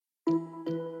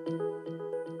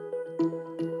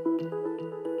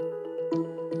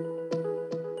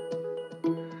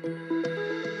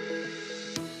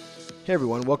Hey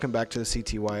everyone, welcome back to the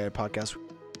CTYI podcast.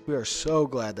 We are so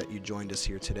glad that you joined us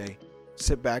here today.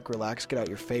 Sit back, relax, get out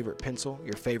your favorite pencil,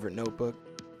 your favorite notebook.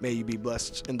 May you be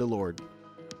blessed in the Lord.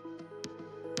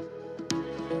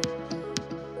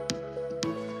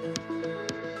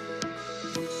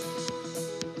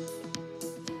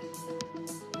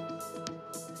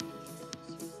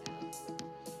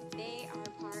 They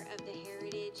are part of the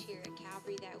heritage here at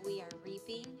Calvary that we are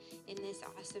reaping in this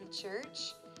awesome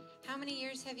church. How many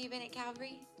years have you been at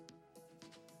Calvary?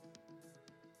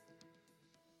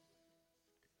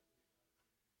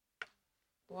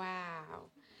 Wow.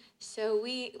 So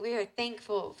we are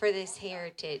thankful for this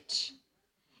heritage.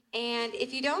 And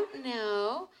if you don't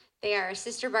know, they are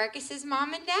Sister Barkis's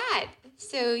mom and dad.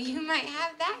 So you might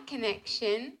have that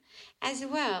connection as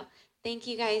well. Thank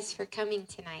you guys for coming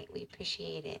tonight. We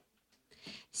appreciate it.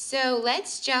 So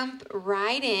let's jump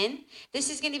right in.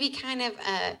 This is going to be kind of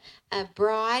a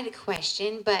broad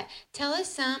question, but tell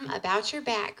us some about your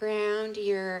background,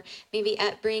 your maybe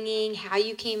upbringing, how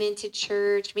you came into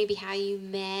church, maybe how you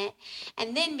met,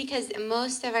 and then because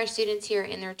most of our students here are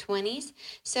in their 20s,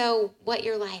 so what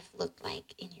your life looked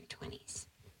like in your 20s.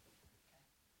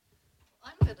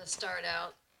 I'm going to start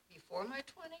out before my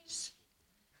 20s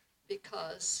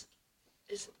because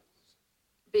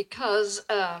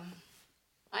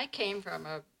I came from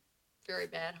a very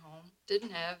bad home,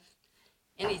 didn't have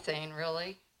anything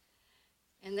really,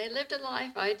 and they lived a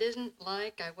life I didn't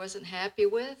like, I wasn't happy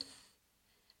with,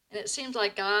 and it seems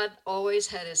like God always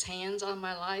had his hands on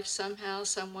my life somehow,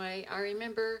 some way. I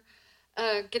remember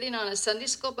getting on a Sunday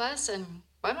school bus and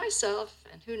by myself,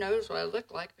 and who knows what I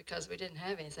looked like because we didn't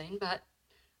have anything, but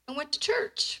I went to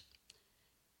church,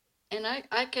 and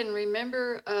I can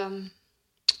remember,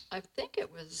 I think it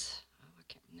was, I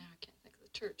can't think of the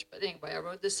church, but anyway, I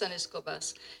rode this Sunday school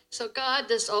bus. So God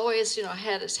just always,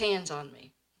 had his hands on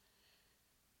me.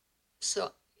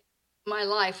 So my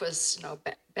life was,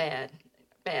 bad.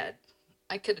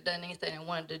 I could have done anything I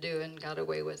wanted to do and got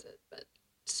away with it, but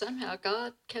somehow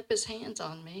God kept his hands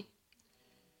on me.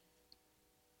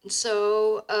 And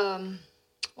so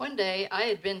one day I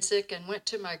had been sick and went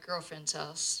to my girlfriend's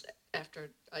house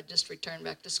after I just returned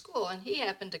back to school, and he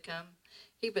happened to come.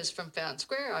 He was from Fountain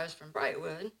Square, I was from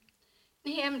Brightwood, and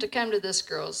he happened to come to this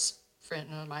girl's friend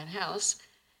of mine's house,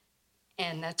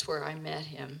 and that's where I met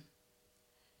him.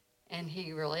 And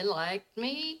he really liked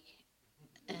me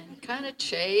and kind of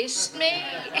chased me.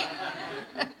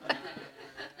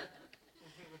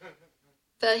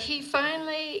 But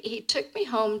he took me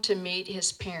home to meet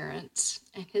his parents,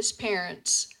 and his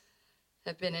parents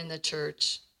have been in the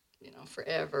church,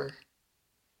 forever.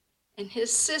 And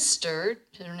his sister,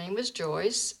 her name was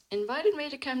Joyce, invited me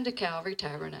to come to Calvary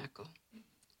Tabernacle.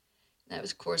 That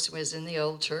was, of course, was in the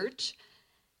old church.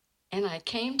 And I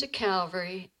came to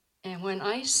Calvary, and when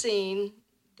I seen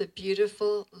the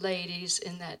beautiful ladies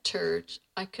in that church,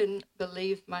 I couldn't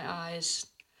believe my eyes.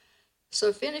 So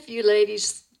if any of you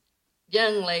ladies,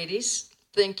 young ladies,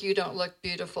 think you don't look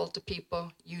beautiful to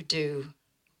people, you do.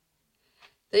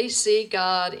 They see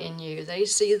God in you. They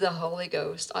see the Holy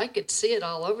Ghost. I could see it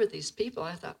all over these people.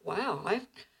 I thought, wow, I've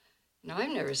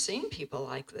never seen people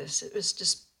like this. It was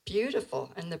just beautiful.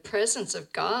 And the presence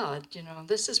of God,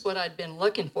 this is what I'd been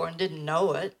looking for and didn't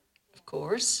know it, of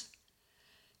course.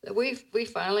 But we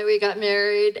finally got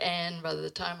married, and by the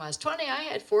time I was 20, I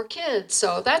had 4 kids.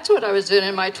 So that's what I was doing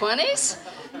in my 20s.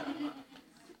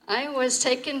 I was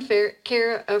taking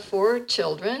care of 4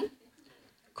 children.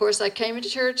 Of course, I came into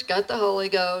church, got the Holy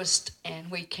Ghost,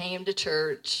 and we came to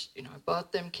church. I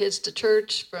brought them kids to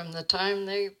church from the time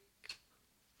they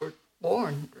were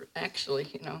born, actually,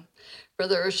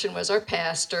 Brother Urshan was our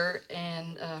pastor,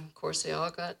 and, of course, they all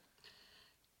got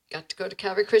to go to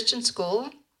Calvary Christian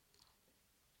School.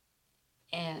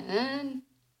 And,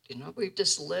 we've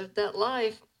just lived that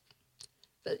life.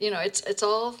 But, it's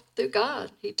all through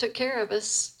God. He took care of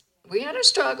us. We had our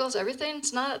struggles.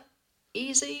 Everything's not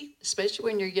easy, especially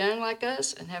when you're young like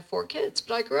us and have 4 kids.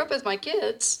 But I grew up with my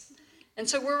kids, and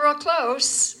so we're real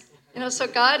close. So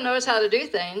God knows how to do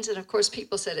things. And, of course,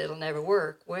 people said it'll never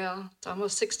work. Well, it's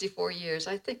almost 64 years.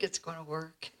 I think it's going to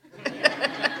work.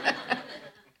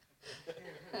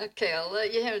 Okay, I'll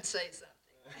let you say something.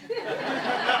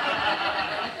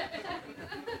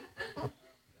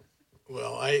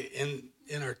 Well,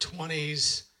 in our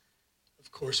 20s,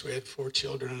 of course, we had 4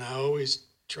 children, and I always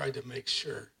tried to make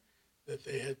sure that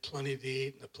they had plenty to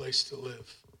eat and a place to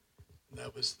live. And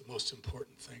that was the most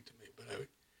important thing to me. But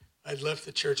I'd left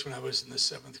the church when I was in the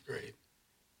 7th grade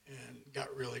and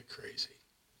got really crazy.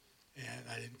 And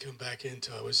I didn't come back in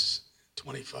until I was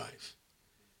 25.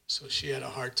 So she had a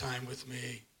hard time with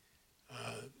me.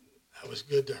 I was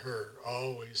good to her.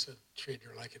 Always treated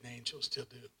her like an angel, still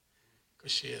do,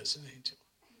 because she is an angel.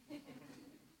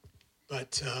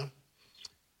 But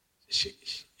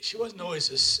she wasn't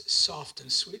always as soft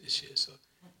and sweet as she is. So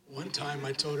one time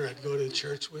I told her I'd go to the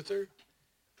church with her,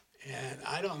 and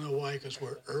I don't know why, because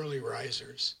we're early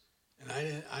risers, and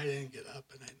I didn't get up,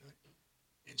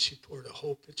 and she poured a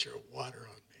whole pitcher of water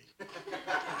on me.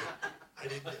 I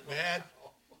didn't get mad.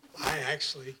 I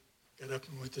actually got up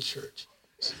and went to church.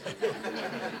 So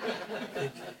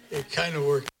it kind of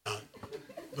worked out.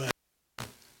 But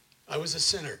I was a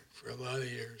sinner for a lot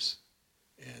of years,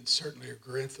 and certainly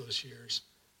regret those years.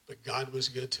 But God was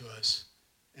good to us,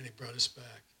 and he brought us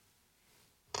back.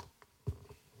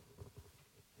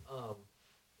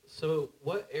 So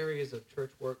what areas of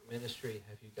church work ministry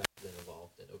have you guys been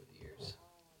involved in over the years?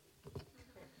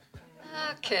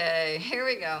 Okay, here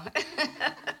we go.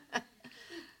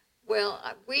 Well,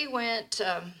 we went,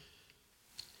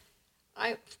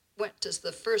 I went to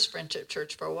the First Friendship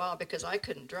Church for a while because I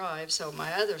couldn't drive, so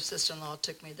my other sister-in-law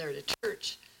took me there to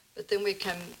church. But then we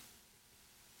come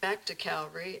back to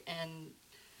Calvary, and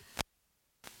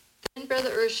then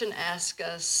Brother Urshan asked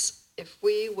us if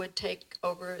we would take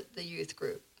over the youth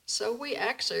group. So we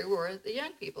actually were the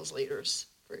young people's leaders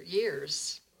for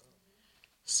years.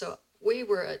 So we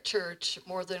were at church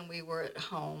more than we were at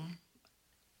home,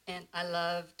 and I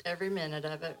loved every minute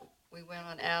of it. We went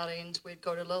on outings. We'd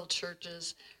go to little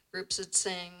churches. Groups would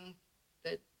sing.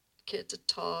 The kids would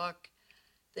talk.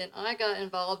 Then I got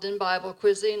involved in Bible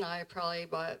quizzing. I probably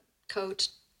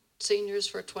coached seniors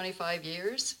for 25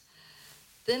 years.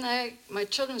 Then my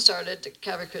children started at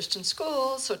Calvary Christian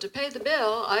School, so to pay the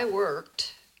bill, I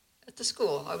worked at the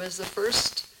school. I was the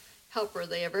first helper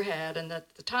they ever had, and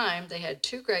at the time, they had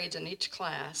 2 grades in each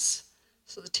class,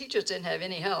 so the teachers didn't have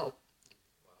any help.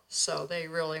 So they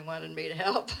really wanted me to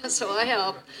help, so I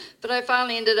helped. But I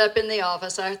finally ended up in the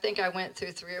office. I think I went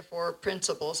through 3 or 4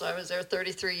 principals. I was there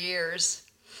 33 years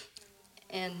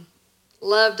and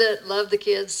loved it, loved the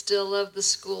kids, still love the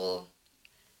school.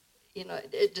 You know,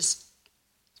 it just,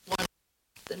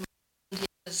 he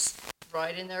was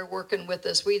right in there working with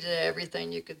us. We did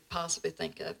everything you could possibly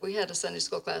think of. We had a Sunday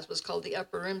school class. It was called the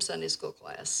Upper Room Sunday School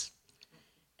class.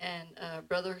 And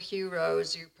Brother Hugh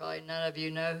Rose, none of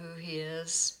you know who he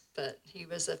is, but he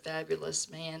was a fabulous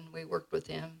man. We worked with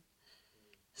him.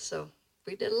 So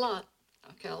we did a lot.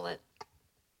 Okay, I'll let.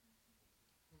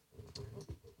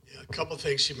 Yeah, a couple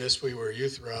things she missed. We were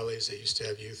youth rallies. They used to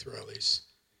have youth rallies.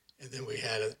 And then we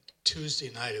had a Tuesday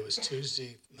night. It was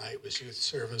Tuesday night was youth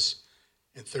service,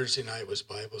 and Thursday night was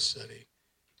Bible study.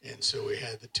 And so we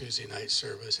had the Tuesday night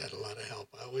service, had a lot of help.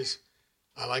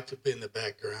 I like to be in the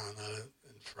background, not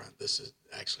in front. This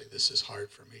is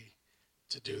hard for me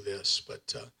to do this.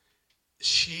 But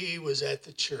she was at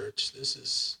the church. This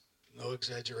is no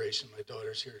exaggeration. My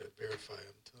daughter's here to verify.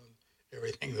 I'm telling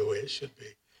everything the way it should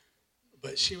be.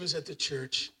 But she was at the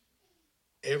church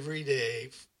every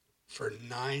day for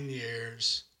 9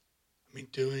 years. I mean,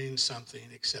 doing something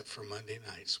except for Monday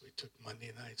nights. We took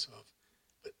Monday nights off.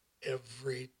 But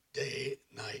every day,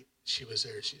 night, she was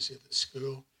there. She was at the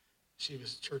school. She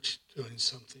was at church doing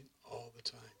something all the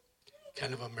time.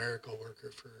 Kind of a miracle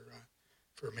worker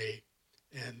for me.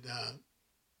 And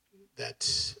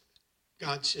that's,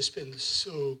 God's just been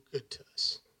so good to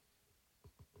us.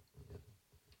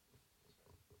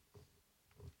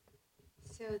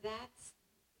 So that's,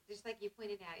 just like you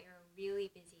pointed out, you're really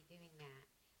busy doing that.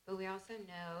 But we also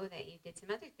know that you did some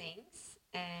other things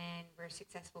and were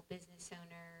successful business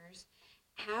owners.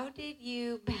 How did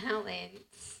you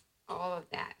balance all of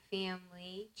that,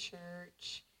 family,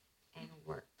 church, and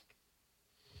work?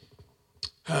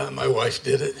 My wife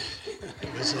did it.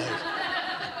 It was like,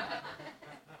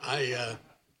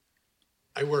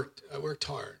 I worked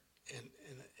hard, and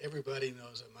everybody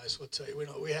knows, I might as well tell you,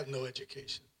 we have no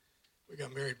education. We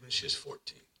got married when she was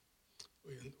 14.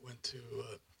 We went to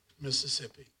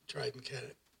Mississippi, tried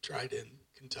in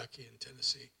Kentucky and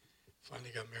Tennessee,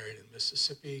 finally got married in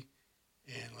Mississippi,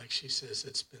 and like she says,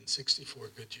 it's been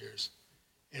 64 good years.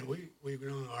 And we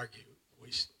don't argue.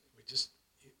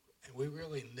 We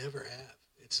really never have.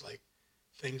 It's like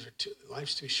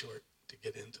life's too short to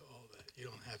get into all that. You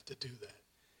don't have to do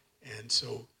that. And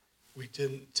so we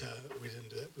didn't do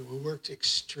that. But we worked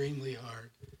extremely hard.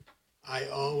 I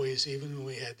always, even when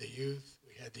we had the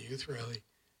youth rally,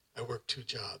 I worked 2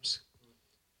 jobs.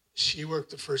 She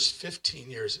worked the first 15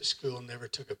 years at school and never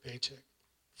took a paycheck.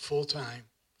 Full-time,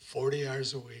 40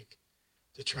 hours a week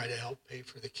to try to help pay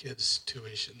for the kids'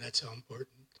 tuition. That's how important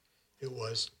it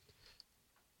was.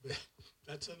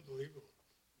 That's unbelievable,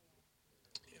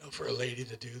 for a lady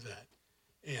to do that.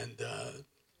 And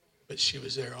but she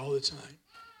was there all the time.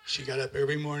 She got up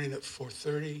every morning at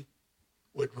 4:30,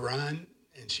 would run,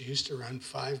 and she used to run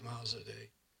 5 miles a day.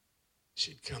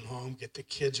 She'd come home, get the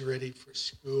kids ready for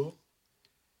school,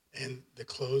 and the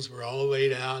clothes were all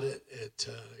laid out at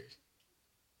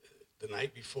the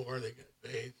night before they got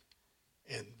bathed.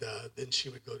 And then she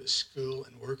would go to school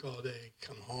and work all day,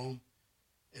 come home.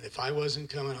 And if I wasn't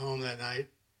coming home that night,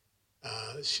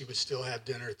 she would still have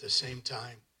dinner at the same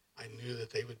time. I knew that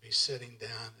they would be sitting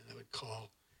down, and I would call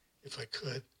if I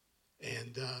could.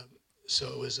 And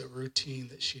so it was a routine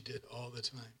that she did all the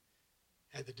time.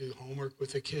 Had to do homework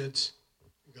with the kids.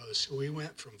 So we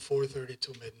went from 4:30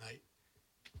 till midnight,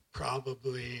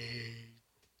 probably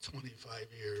 25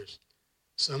 years.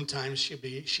 Sometimes she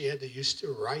had to used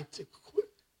to write the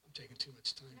I'm taking too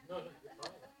much time. No,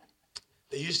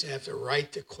 they used to have to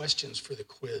write the questions for the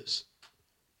quiz.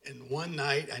 And one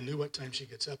night, I knew what time she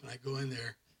gets up, and I go in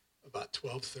there about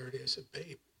 12:30. I said,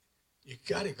 "Babe, you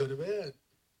got to go to bed."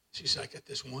 She said, "I got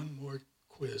this one more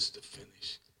quiz to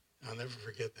finish." And I'll never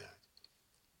forget that.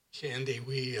 Candy,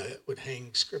 we would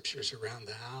hang scriptures around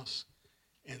the house,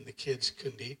 and the kids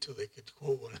couldn't eat till they could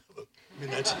quote one of them. I mean,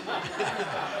 that's.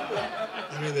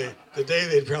 I mean, the day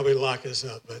they'd probably lock us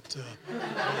up, but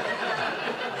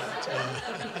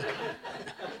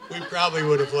we probably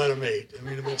would have let them eat. I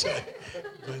mean,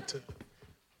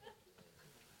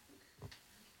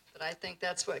 But I think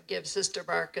that's what gives Sister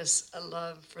Barkus a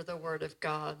love for the Word of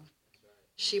God.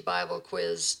 She Bible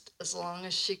quizzed as long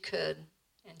as she could,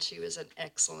 and she was an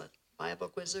excellent Bible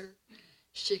quizzer.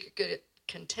 She could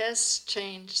contest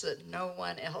change that no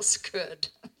one else could.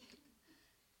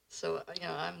 So,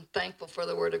 I'm thankful for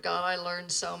the Word of God. I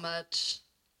learned so much.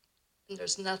 And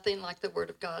there's nothing like the Word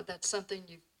of God. That's something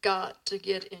you've got to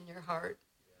get in your heart.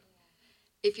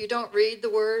 If you don't read the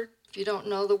Word, if you don't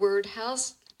know the Word,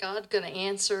 how's God going to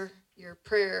answer your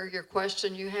prayer, your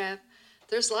question you have?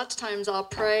 There's lots of times I'll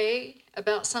pray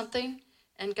about something,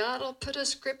 and God will put a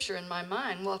scripture in my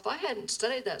mind. Well, if I hadn't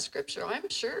studied that scripture, I'm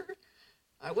sure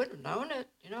I wouldn't have known it,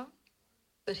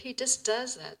 But he just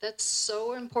does that. That's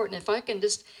so important. If I can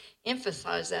just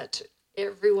emphasize that to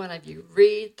every one of you,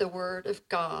 read the Word of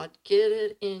God. Get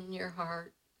it in your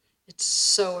heart. It's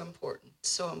so important,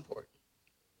 so important.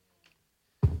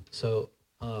 So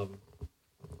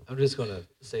I'm just going to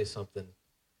say something,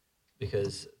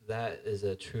 because that is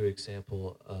a true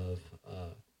example of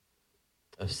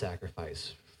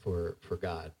sacrifice for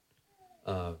God.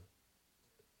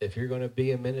 If you're going to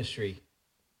be in ministry,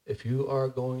 if you are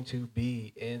going to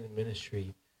be in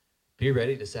ministry, be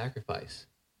ready to sacrifice,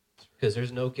 because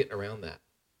there's no getting around that.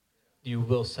 You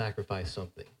will sacrifice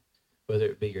something, whether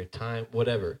it be your time,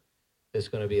 whatever. There's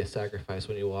going to be a sacrifice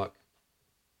when you walk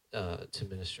to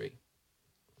ministry.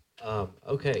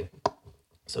 Okay,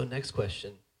 so next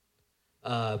question.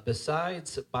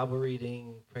 Besides Bible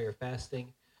reading, prayer,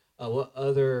 fasting, what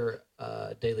other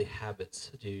daily habits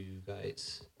do you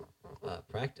guys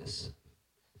practice?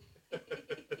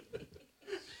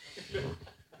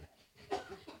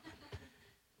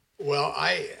 Well,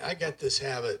 I got this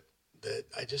habit that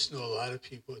I just know a lot of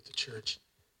people at the church.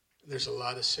 There's a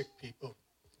lot of sick people,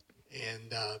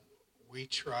 and we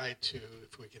try to,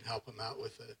 if we can help them out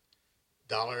with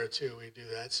 $1 or $2, we do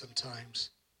that sometimes.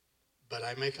 But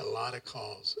I make a lot of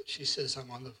calls. She says I'm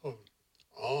on the phone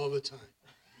all the time.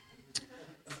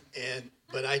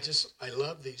 But I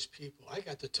love these people. I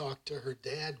got to talk to her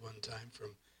dad one time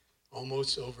from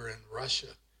almost over in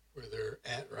Russia, where they're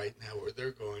at right now, where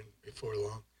they're going before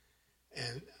long.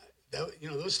 And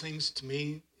those things to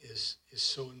me is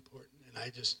so important. And I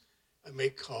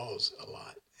make calls a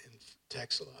lot and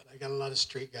text a lot. I got a lot of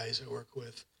straight guys I work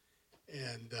with,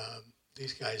 and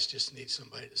these guys just need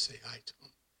somebody to say hi to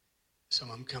them. Some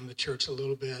of them come to church a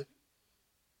little bit.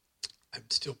 I'm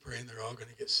still praying they're all going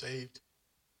to get saved.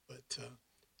 But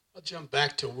I'll jump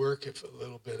back to work a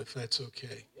little bit, if that's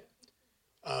okay.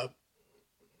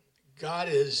 God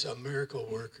is a miracle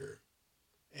worker,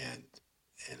 and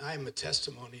I'm a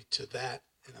testimony to that,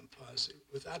 and I'm positive.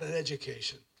 Without an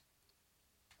education,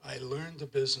 I learned the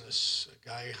business. A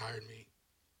guy hired me.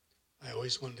 I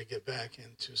always wanted to get back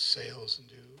into sales and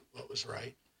do what was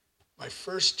right. My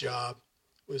first job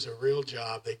was a real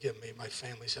job. They gave me, my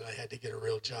family said I had to get a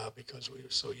real job because we were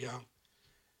so young.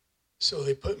 So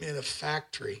they put me in a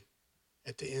factory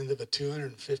at the end of a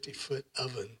 250-foot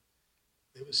oven.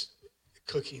 It was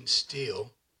cooking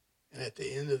steel. And at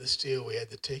the end of the steel, we had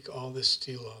to take all this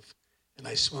steel off. And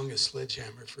I swung a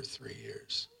sledgehammer for 3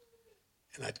 years.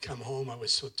 And I'd come home. I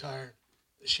was so tired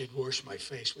that she'd wash my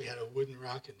face. We had a wooden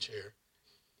rocking chair.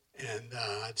 And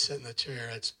I'd sit in the chair.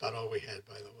 That's about all we had,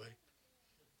 by the way.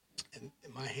 And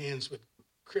my hands would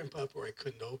crimp up where I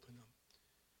couldn't open them.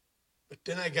 But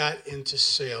then I got into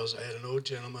sales. I had an old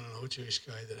gentleman, an old Jewish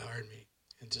guy that hired me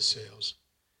into sales.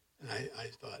 And I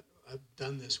thought, I've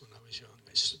done this when I was young.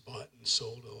 I bought and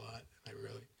sold a lot, and I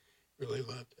really, really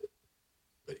loved it.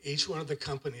 But each one of the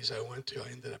companies I went to,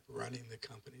 I ended up running the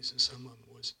companies, and some of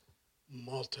them was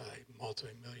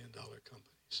multi-million dollar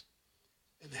companies.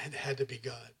 And it had to be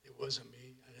God. It wasn't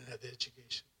me. I didn't have the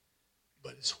education.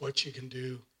 But it's what you can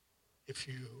do if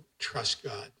you trust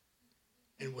God.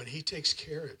 And when he takes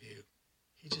care of you,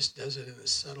 he just does it in a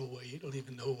subtle way. You don't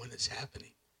even know when it's happening.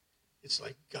 It's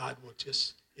like God will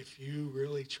just, if you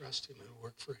really trust him and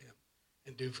work for him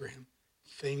and do for him,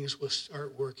 things will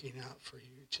start working out for you.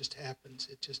 It just happens.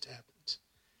 It just happens.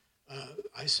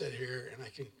 I sit here and I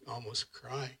can almost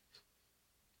cry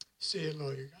seeing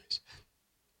all you guys.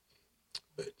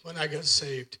 But when I got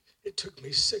saved, it took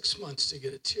me 6 months to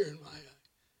get a tear in my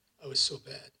eye. I was so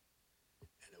bad.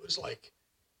 And it was like,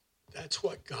 that's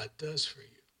what God does for you.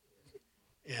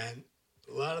 And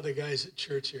a lot of the guys at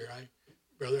church here,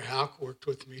 Brother Houck worked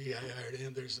with me. I hired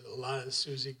him. There's a lot of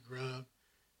Susie Grubb,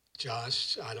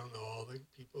 Josh, I don't know, all the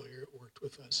people here that worked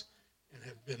with us and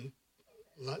have been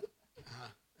a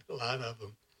lot of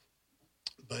them.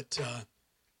 But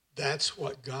that's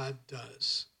what God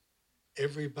does.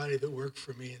 Everybody that worked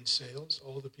for me in sales,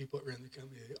 all the people that ran the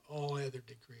company, they all had their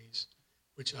degrees,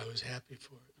 which I was happy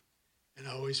for. And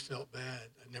I always felt bad.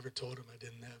 I never told them I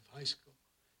didn't have high school.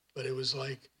 But it was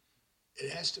like,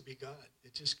 it has to be God.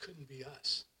 It just couldn't be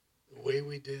us. The way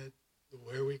we did,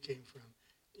 where we came from.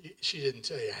 She didn't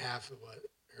tell you half of what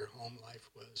her home life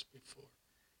was before.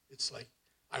 It's like,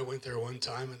 I went there one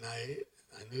time and I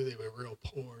knew they were real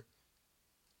poor.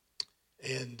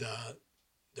 And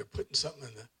they're putting something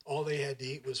in all they had to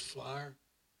eat was flour,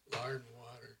 lard, and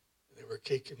water. And they were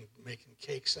making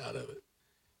cakes out of it.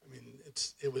 I mean,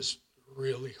 it was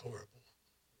really horrible.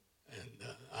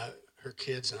 And her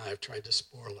kids and I have tried to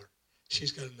spoil her.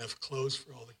 She's got enough clothes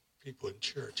for all the people in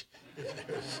church if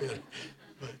they would fit.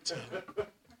 But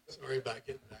sorry about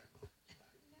getting that.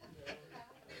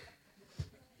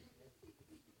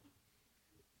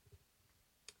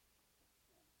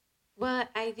 Well,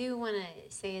 I do want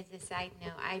to say as a side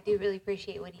note, I do really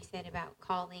appreciate what he said about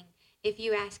calling. If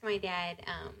you ask my dad,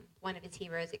 one of his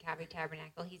heroes at Calvary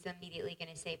Tabernacle, he's immediately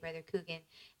going to say Brother Coogan.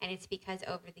 And it's because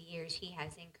over the years he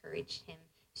has encouraged him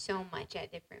so much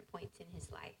at different points in his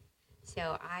life.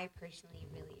 So I personally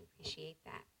really appreciate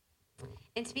that.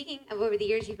 And speaking of over the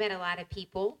years, you've met a lot of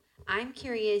people. I'm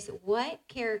curious, what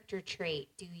character trait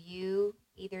do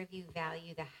either of you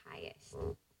value the highest?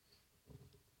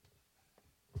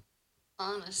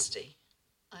 Honesty.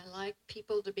 I like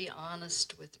people to be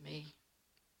honest with me.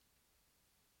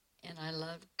 And I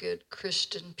love good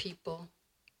Christian people.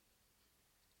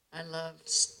 I love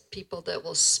people that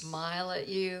will smile at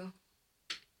you.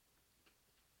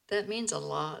 That means a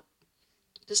lot.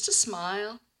 Just a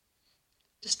smile,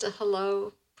 just a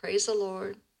hello, praise the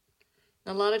Lord.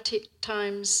 And a lot of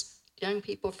times, young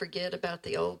people forget about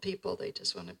the old people. They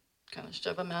just want to kind of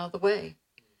shove them out of the way.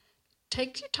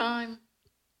 Take your time.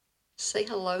 Say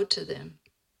hello to them.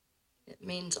 It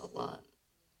means a lot.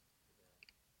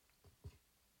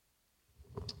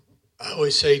 I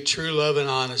always say true love and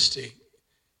honesty.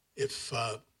 If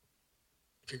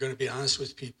you're going to be honest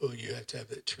with people, you have to have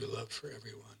that true love for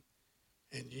everyone.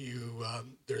 And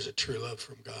there's a true love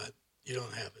from God. You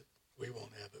don't have it. We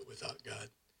won't have it without God.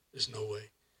 There's no way.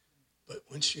 But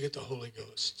once you get the Holy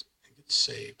Ghost and get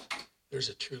saved, there's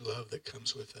a true love that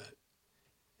comes with that.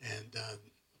 And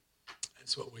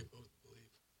that's what we both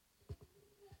believe.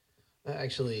 That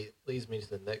actually leads me to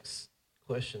the next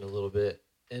question a little bit.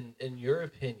 In your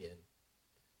opinion,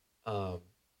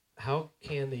 how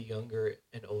can the younger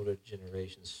and older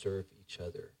generations serve each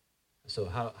other? So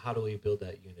how do we build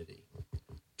that unity?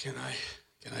 Can I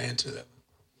answer that?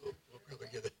 We'll probably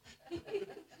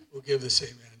we'll give the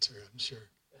same answer, I'm sure.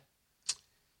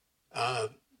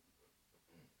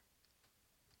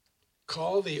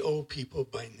 Call the old people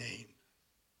by name.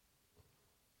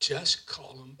 Just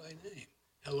call them by name.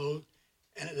 Hello.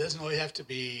 And it doesn't always have to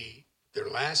be their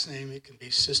last name. It can be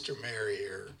Sister Mary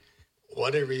or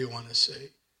whatever you want to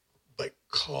say. But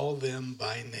call them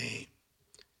by name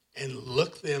and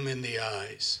look them in the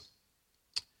eyes.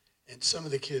 And some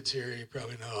of the kids here, you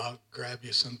probably know, I'll grab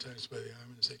you sometimes by the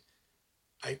arm and say,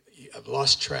 I've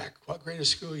lost track. What grade of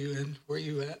school are you in? Where are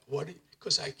you at?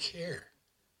 Because I care.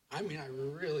 I mean, I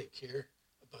really care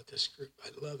about this group. I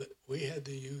love it. We had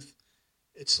the youth.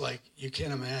 It's like, you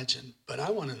can't imagine, but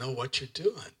I want to know what you're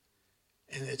doing.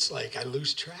 And it's like, I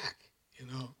lose track, you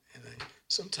know. And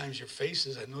sometimes your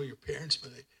faces, I know your parents,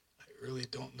 but I really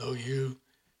don't know you.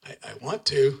 I want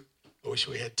to. I wish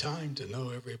we had time to know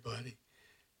everybody.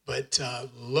 But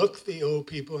look the old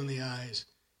people in the eyes,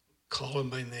 call them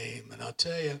by name. And I'll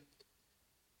tell you,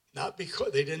 not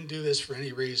because they didn't do this for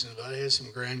any reason, but I had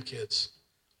some grandkids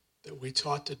that we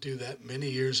taught to do that many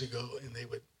years ago, and they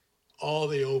would, all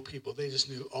the old people, they just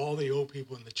knew all the old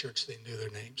people in the church, they knew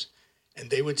their names. And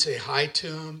they would say hi to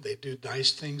them. They'd do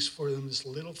nice things for them, just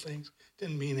little things,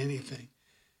 didn't mean anything.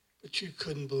 But you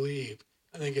couldn't believe.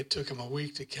 I think it took them a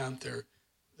week to count their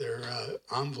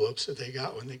envelopes that they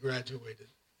got when they graduated.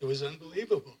 It was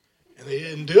unbelievable. And they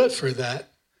didn't do it for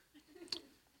that.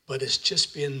 But it's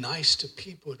just being nice to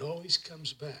people. It always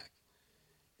comes back.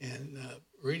 And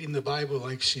reading the Bible,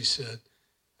 like she said,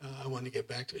 I want to get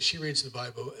back to it. She reads the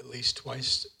Bible at least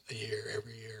twice a year,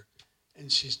 every year.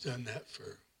 And she's done that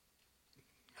for,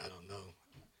 I don't know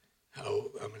how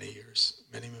many years,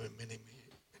 many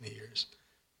years.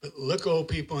 But look old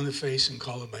people in the face and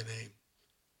call them by name.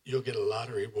 You'll get a lot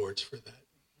of rewards for that.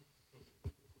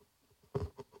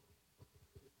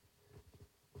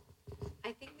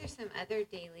 I think there's some other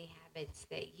daily habits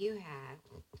that you have,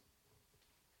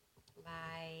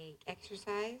 like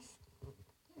exercise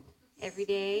every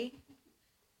day.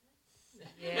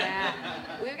 Yeah,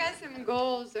 we've got some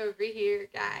goals over here,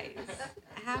 guys.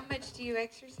 How much do you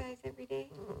exercise every day?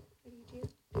 What do you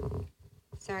do?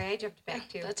 Sorry, I jumped back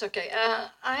too. That's okay.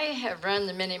 I have run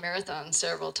the mini marathon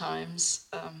several times.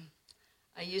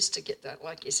 I used to get that,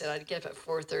 like you said, I'd get up at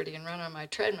 4:30 and run on my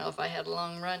treadmill if I had a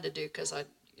long run to do, because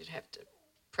you'd have to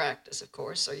practice, of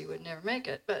course, or you would never make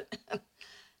it. But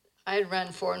I'd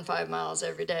run 4 and 5 miles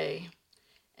every day.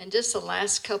 And just the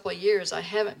last couple of years, I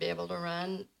haven't been able to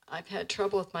run. I've had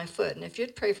trouble with my foot, and if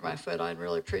you'd pray for my foot, I'd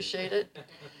really appreciate it.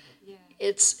 Yeah.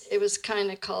 It was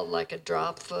kind of called like a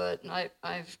drop foot, and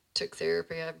I've took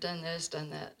therapy, I've done this, done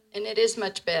that, and it is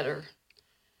much better.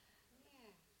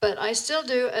 But I still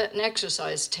do an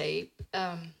exercise tape,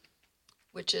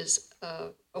 which is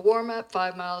a warm-up,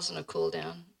 5 miles, and a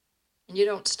cool-down, and you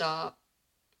don't stop.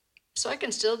 So I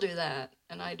can still do that,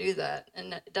 and I do that,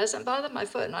 and it doesn't bother my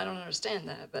foot, and I don't understand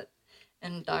that,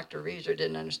 and Dr. Reeser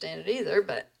didn't understand it either,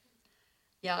 but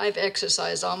yeah, I've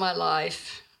exercised all my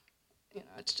life. You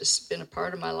know, it's just been a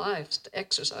part of my life to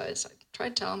exercise. I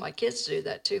tried telling my kids to do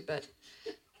that too, but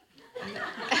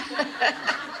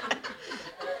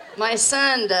my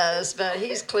son does, but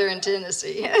he's clear in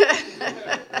Tennessee.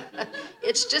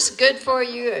 It's just good for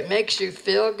you. It makes you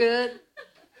feel good.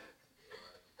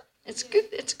 It's good.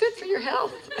 It's good for your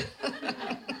health.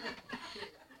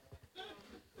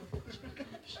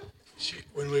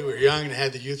 When we were young and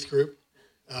had the youth group,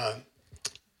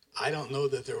 I don't know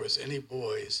that there was any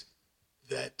boys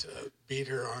that beat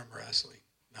her arm wrestling.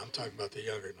 Now I'm talking about the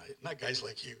younger night, not guys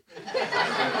like you.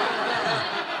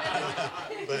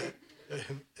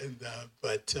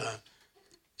 but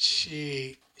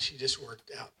she just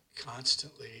worked out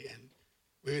constantly, and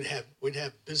we'd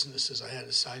have businesses. I had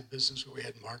a side business where we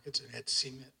had markets and had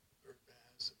cement, bird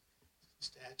baths,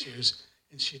 statues,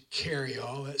 and she'd carry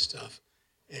all that stuff.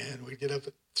 And we'd get up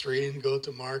at 3 and go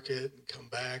to market and come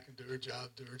back and do her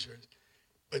job, do her church.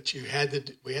 But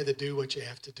we had to do what you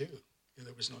have to do.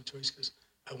 There was no choice, because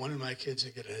I wanted my kids to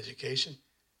get an education.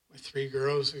 My 3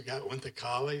 girls who went to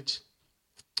college,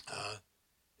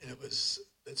 and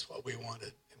that's what we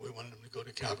wanted. And we wanted them to go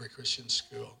to Calvary Christian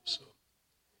School. So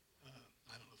I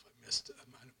don't know if I missed it.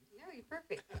 No, you're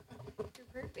perfect.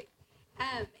 You're perfect.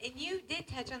 And you did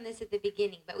touch on this at the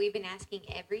beginning, but we've been asking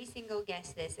every single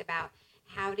guest this about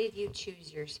how did you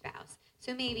choose your spouse?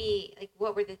 So maybe, like,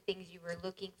 what were the things you were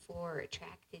looking for or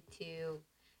attracted to?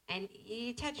 And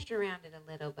you touched around it a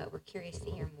little, but we're curious to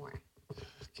hear more.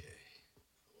 Okay.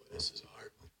 Well, this is a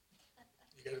hard one.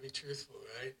 You got to be truthful,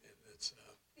 right? And it's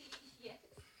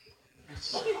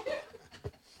Yes.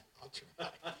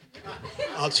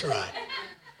 I'll try.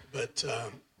 But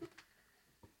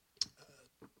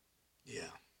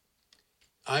yeah,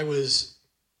 I was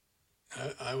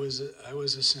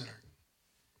a sinner.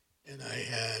 And I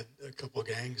had a couple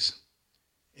gangs,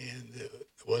 and it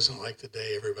wasn't like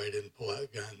today everybody didn't pull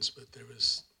out guns, but there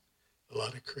was a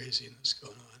lot of craziness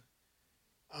going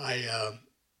on.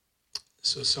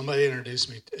 So somebody introduced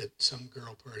me at some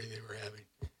girl party they were having.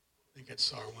 I think I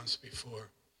saw her once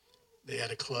before. They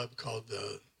had a club called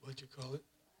what'd you call it?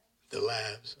 The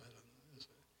Labs. I don't know.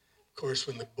 Of course,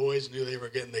 when the boys knew they were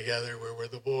getting together, where were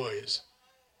the boys?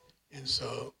 And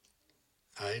so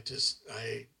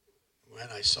when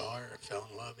I saw her, I fell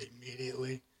in love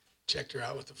immediately. Checked her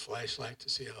out with a flashlight to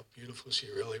see how beautiful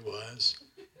she really was.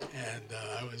 And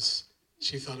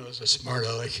she thought I was a smart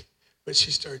aleck, but she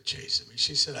started chasing me.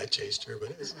 She said I chased her,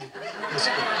 but it's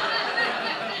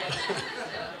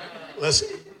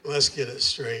let's get it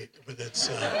straight. But it's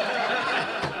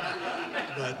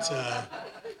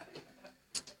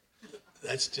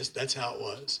That's how it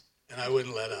was. And I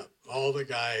wouldn't let up. All the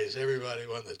guys, everybody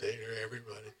wanted to date her,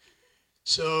 everybody.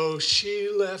 So she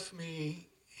left me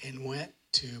and went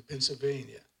to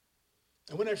Pennsylvania.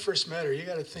 And when I first met her, you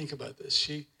got to think about this.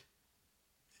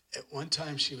 At one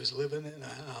time, she was living in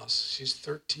a house. She's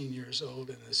 13 years old,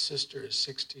 and his sister is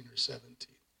 16 or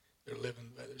 17. They're living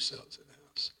by themselves in the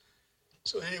house.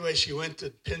 So anyway, she went to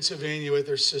Pennsylvania with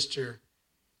her sister,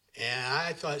 and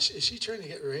I thought, is she trying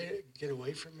to get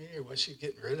away from me, or was she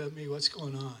getting rid of me? What's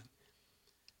going on?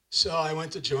 So I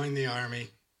went to join the Army.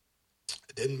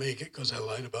 I didn't make it because I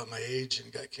lied about my age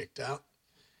and got kicked out,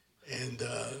 and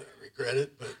regret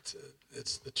it, but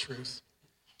it's the truth.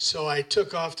 So I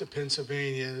took off to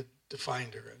Pennsylvania to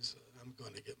find her. I said, I'm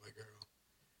going to get my girl.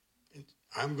 And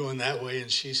I'm going that way,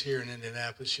 and she's here in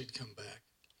Indianapolis. She'd come back.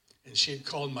 And she'd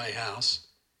called my house,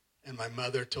 and my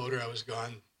mother told her I was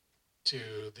gone to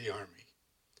the Army.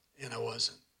 And I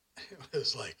wasn't. It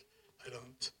was like, I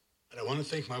don't want to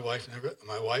think my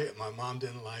mom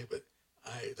didn't lie, but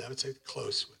that would say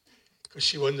close. Because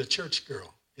she wasn't a church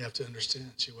girl. You have to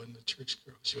understand, she wasn't a church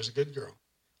girl. She was a good girl,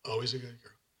 always a good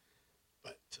girl.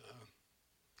 But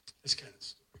it's kind of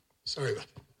story. Sorry about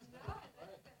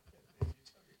that.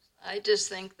 I just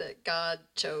think that God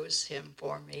chose him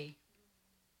for me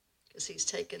because he's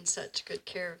taken such good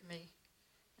care of me.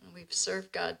 And we've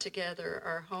served God together.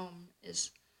 Our home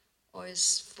is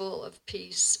always full of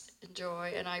peace and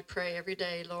joy. And I pray every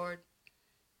day, Lord,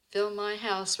 fill my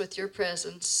house with your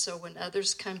presence so when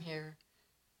others come here,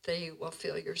 they will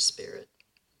feel your spirit.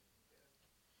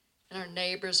 And our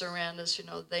neighbors around us,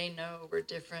 they know we're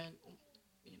different.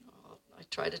 I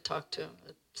try to talk to them.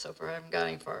 So far, I haven't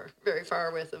gotten very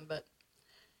far with them. But,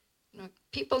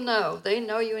 people know. They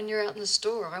know you when you're out in the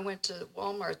store. I went to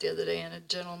Walmart the other day, and a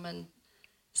gentleman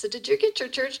said, did you get your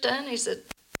church done? He said,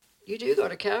 you do go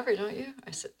to Calvary, don't you?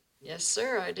 I said, yes,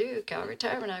 sir, I do, Calvary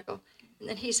Tabernacle. And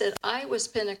then he said, I was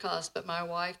Pentecost, but my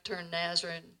wife turned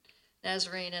Nazarene,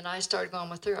 and I started going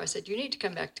with her. I said, you need to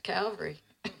come back to Calvary.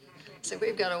 So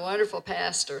we've got a wonderful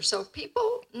pastor. So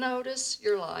people notice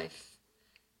your life.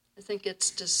 I think it's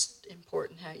just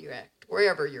important how you act,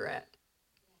 wherever you're at.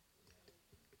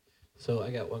 So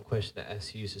I got one question to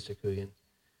ask you, Sister Coogan.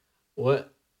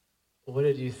 What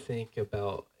did you think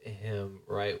about him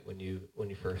right when you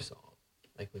first saw him?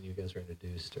 Like when you guys were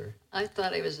introduced, or? I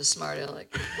thought he was a smart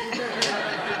aleck.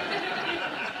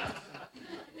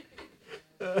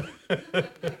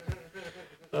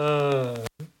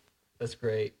 That's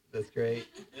great. That's great.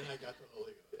 Then I got the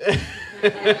Holy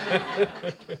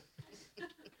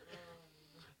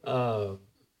Ghost.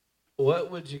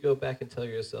 What would you go back and tell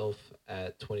yourself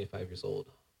at 25 years old?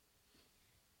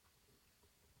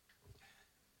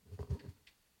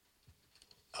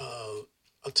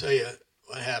 I'll tell you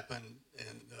what happened,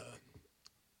 and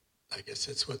I guess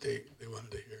that's what they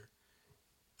wanted to hear.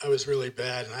 I was really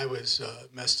bad, and I was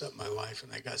messed up my life,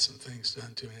 and I got some things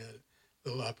done to me. I had a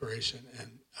little operation,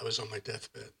 and I was on my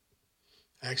deathbed.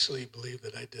 I actually believe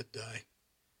that I did die,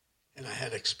 and I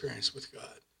had experience with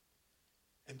God.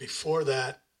 And before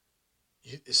that,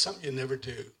 it's something you never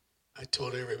do. I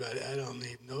told everybody, I don't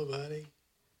need nobody.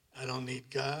 I don't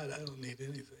need God. I don't need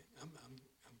anything. I'm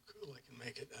cool. I can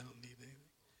make it. I don't need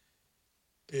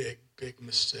anything. Big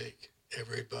mistake.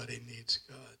 Everybody needs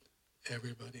God.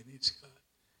 Everybody needs God.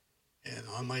 And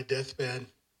on my deathbed,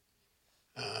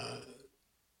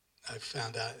 I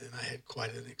found out, and I had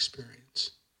quite an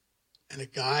experience. And a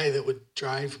guy that would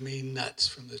drive me nuts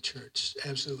from the church,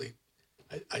 absolutely.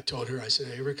 I told her, I said,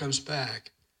 if he ever comes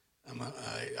back,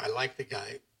 I like the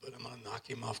guy, but I'm going to knock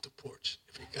him off the porch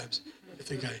if he comes. If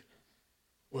the guy,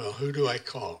 well, who do I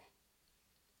call?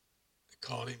 I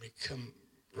called him. He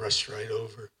rushed right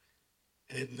over.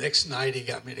 And the next night, he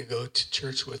got me to go to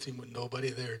church with him with nobody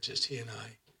there, just he and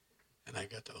I. And I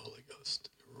got the Holy Ghost.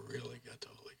 Really got the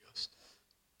Holy Ghost.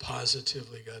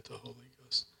 Positively got the Holy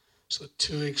Ghost. So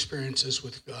 2 experiences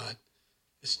with God.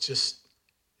 It's just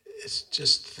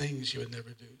things you would never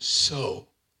do. So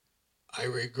I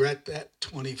regret that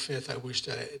 25th. I wished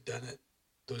I had done it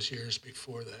those years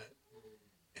before that.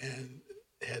 And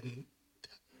hadn't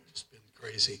just been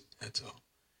crazy. That's all.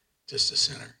 Just a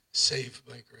sinner, saved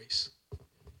by grace.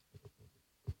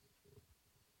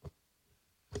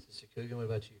 Sister Coogan, what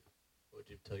about you? What would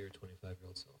you tell your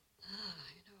 25-year-old self?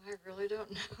 I really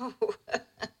don't know.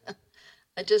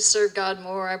 I just serve God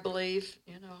more, I believe.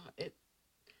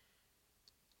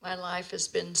 My life has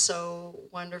been so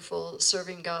wonderful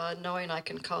serving God, knowing I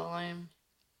can call him.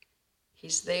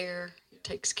 He's there. He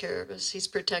takes care of us. He's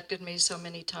protected me so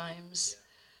many times.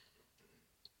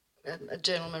 A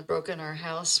gentleman broke in our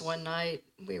house one night.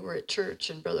 We were at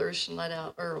church, and Brother Urshan let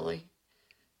out early.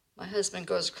 My husband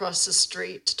goes across the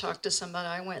street to talk to somebody.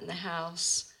 I went in the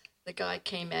house. The guy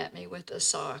came at me with a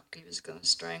sock. He was going to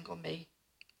strangle me.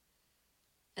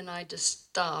 And I just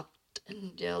stopped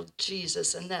and yelled,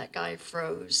 Jesus, and that guy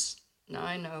froze. Now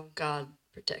I know God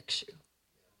protects you.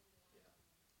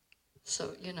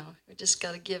 So, we just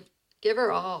got to give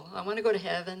her all. I want to go to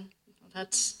heaven.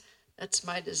 That's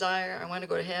my desire. I want to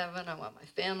go to heaven. I want my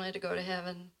family to go to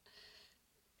heaven.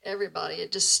 Everybody,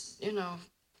 it just,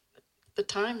 the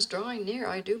time's drawing near,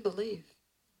 I do believe.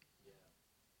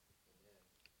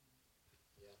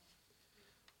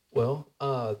 Well,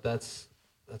 that's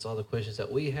all the questions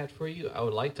that we had for you. I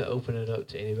would like to open it up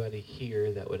to anybody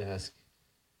here that would ask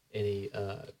any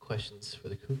questions for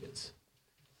the Cougans.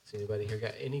 Has anybody here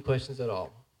got any questions at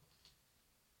all?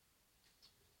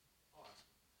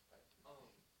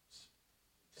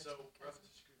 So,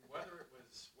 whether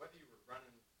you were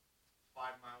running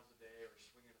 5 miles a day or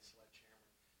swinging a sledgehammer,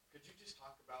 could you just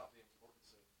talk about the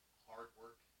importance of hard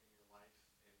work in your life?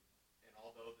 And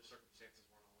although the circumstances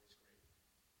weren't always great,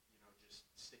 just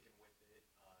sticking with it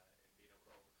and being able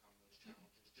to overcome those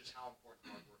challenges, just how important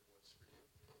hard work was for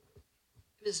you?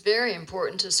 It was very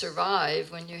important to survive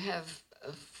when you have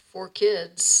 4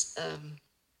 kids.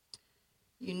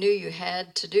 You knew you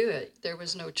had to do it. There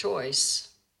was no choice.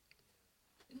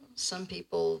 Some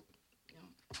people,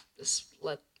 just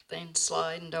let things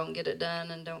slide and don't get it done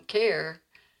and don't care.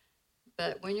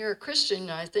 But when you're a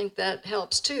Christian, I think that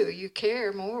helps too. You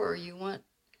care more. You want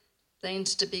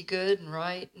things to be good and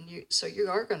right, and so you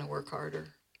are going to work harder.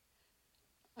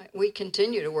 We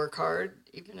continue to work hard,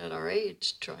 even at our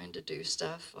age, trying to do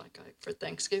stuff. For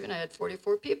Thanksgiving, I had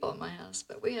 44 people in my house,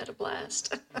 but we had a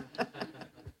blast.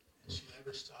 She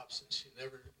never stops, and she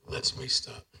never lets me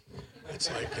stop. It's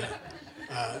like,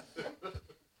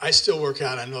 I still work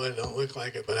out. I know I don't look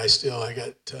like it, but I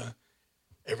got,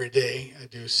 every day I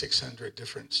do 600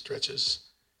 different stretches.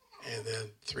 And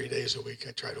then 3 days a week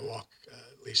I try to walk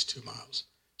at least 2 miles.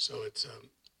 So it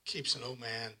keeps an old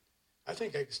man. I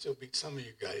think I can still beat some of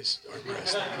you guys arm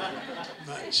wrestling. I'm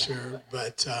not sure.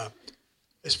 But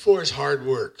as far as hard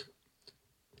work,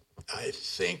 I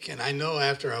think, and I know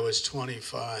after I was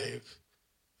 25,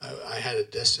 I had a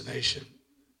destination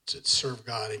to serve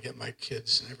God and get my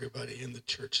kids and everybody in the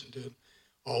church and do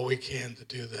all we can to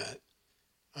do that.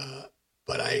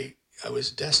 But I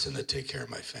was destined to take care of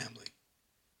my family.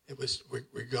 It was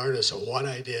regardless of what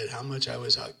I did, how much I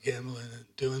was out gambling and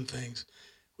doing things,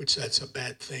 which that's a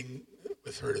bad thing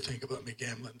with her to think about me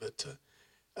gambling. But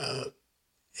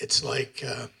it's like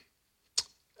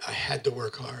I had to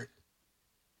work hard.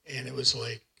 And it was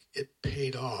like it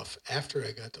paid off after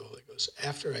I got the Holy Ghost,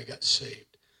 after I got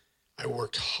saved. I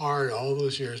worked hard all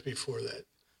those years before that,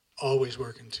 always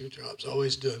working 2 jobs,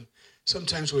 always doing.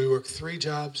 Sometimes we worked 3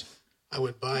 jobs. I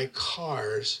would buy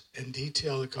cars and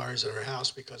detail the cars at our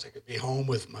house because I could be home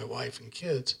with my wife and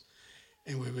kids.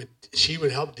 And she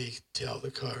would help detail the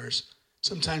cars.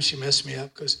 Sometimes she messed me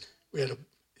up because we had a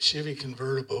Chevy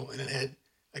convertible and it had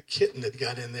a kitten that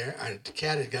got in there. A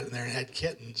cat had got in there and had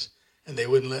kittens, and they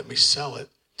wouldn't let me sell it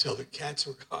till the cats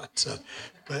were gone. So,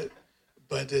 but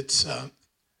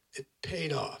it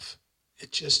paid off.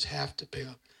 It just have to pay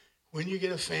off. When you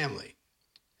get a family,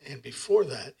 and before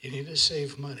that, you need to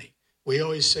save money. We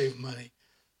always save money.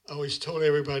 I always told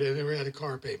everybody I never had a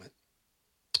car payment.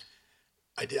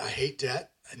 I hate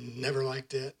debt. I never liked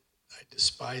debt. I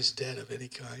despise debt of any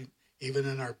kind. Even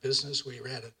in our business, we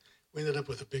ended up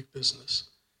with a big business,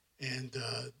 and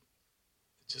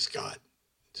just God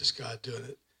doing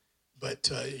it.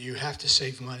 But you have to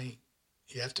save money.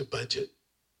 You have to budget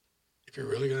if you're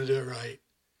really going to do it right.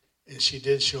 And she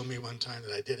did show me one time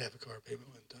that I did have a car payment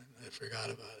one time. I forgot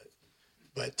about it.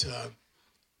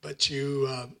 But you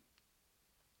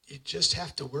just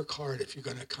have to work hard if you're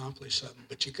going to accomplish something.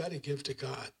 But you got to give to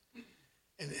God.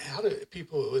 And how do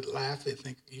people would laugh? They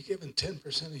think, you're giving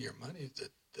 10% of your money to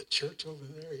the church over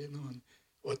there, and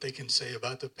what they can say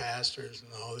about the pastors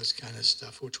and all this kind of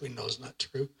stuff, which we know is not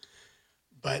true.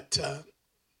 But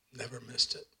never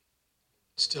missed it.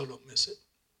 Still don't miss it.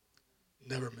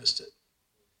 Never missed it.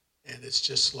 And it's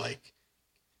just like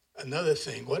another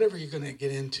thing, whatever you're going to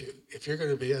get into, if you're going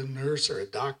to be a nurse or a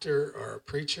doctor or a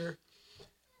preacher,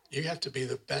 you have to be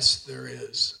the best there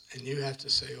is. And you have to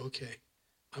say, okay,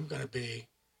 I'm going to be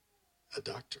a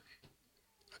doctor.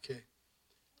 Okay.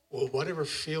 Well, whatever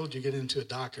field you get into a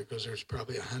doctor, because there's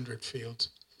probably 100 fields.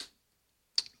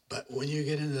 But when you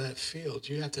get into that field,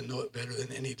 you have to know it better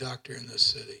than any doctor in this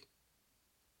city.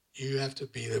 You have to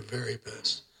be the very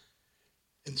best.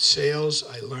 In sales,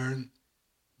 I learned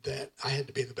that I had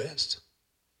to be the best.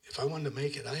 If I wanted to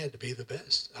make it, I had to be the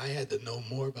best. I had to know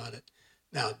more about it.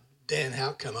 Now, Dan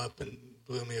Howe come up and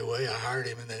blew me away. I hired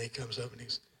him, and then he comes up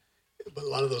and but a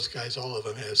lot of those guys, all of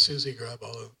them have Susie Grubb,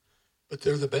 all of them, but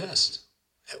they're the best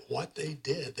at what they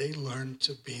did. They learned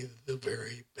to be the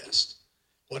very best.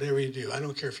 Whatever you do, I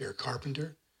don't care if you're a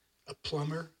carpenter, a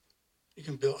plumber, you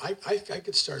can build. I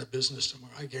could start a business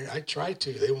tomorrow. I try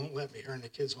to. They won't let me. Her and the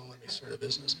kids won't let me start a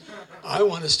business. I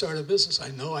want to start a business.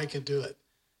 I know I can do it.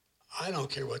 I don't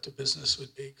care what the business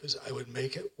would be because I would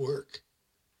make it work.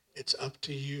 It's up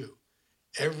to you.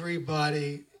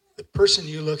 Everybody, the person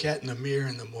you look at in the mirror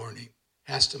in the morning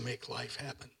has to make life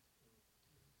happen.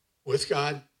 With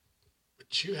God,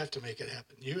 but you have to make it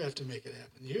happen. You have to make it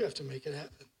happen. You have to make it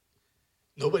happen.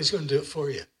 Nobody's going to do it for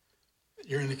you.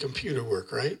 You're in the computer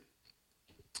work, right?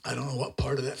 I don't know what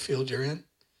part of that field you're in,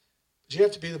 but you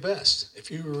have to be the best.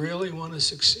 If you really want to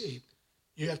succeed,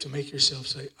 you have to make yourself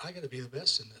say, I got to be the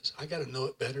best in this. I got to know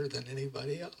it better than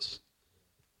anybody else.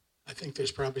 I think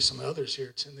there's probably some others here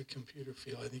that's in the computer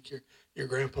field. I think your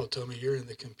grandpa told me you're in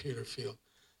the computer field.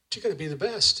 But you got to be the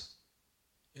best.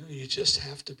 You know, you just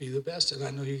have to be the best, and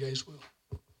I know you guys will.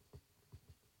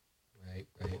 Right.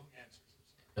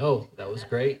 No, that was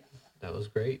great. That was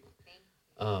great.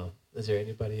 Is there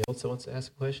anybody else that wants to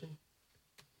ask a question?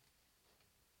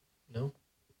 No?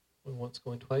 Going once,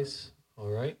 going twice?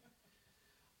 All right.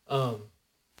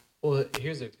 Well,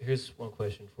 here's one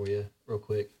question for you, real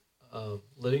quick.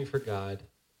 Living for God,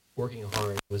 working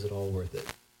hard, was it all worth it?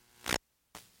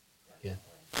 Yeah,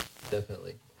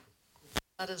 definitely.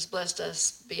 God has blessed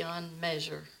us beyond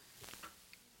measure.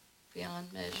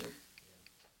 Beyond measure.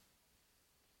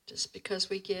 Just because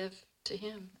we give to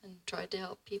him and try to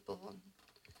help people. And,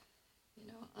 you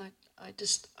know,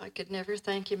 I could never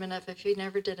thank him enough. If he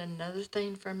never did another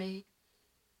thing for me,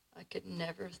 I could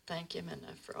never thank him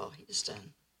enough for all he's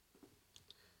done.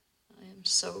 I am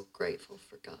so grateful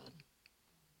for God.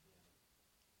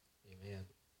 Amen.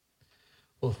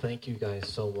 Well, thank you guys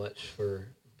so much for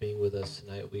being with us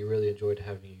tonight. We really enjoyed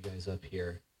having you guys up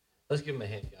here. Let's give them a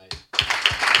hand, guys.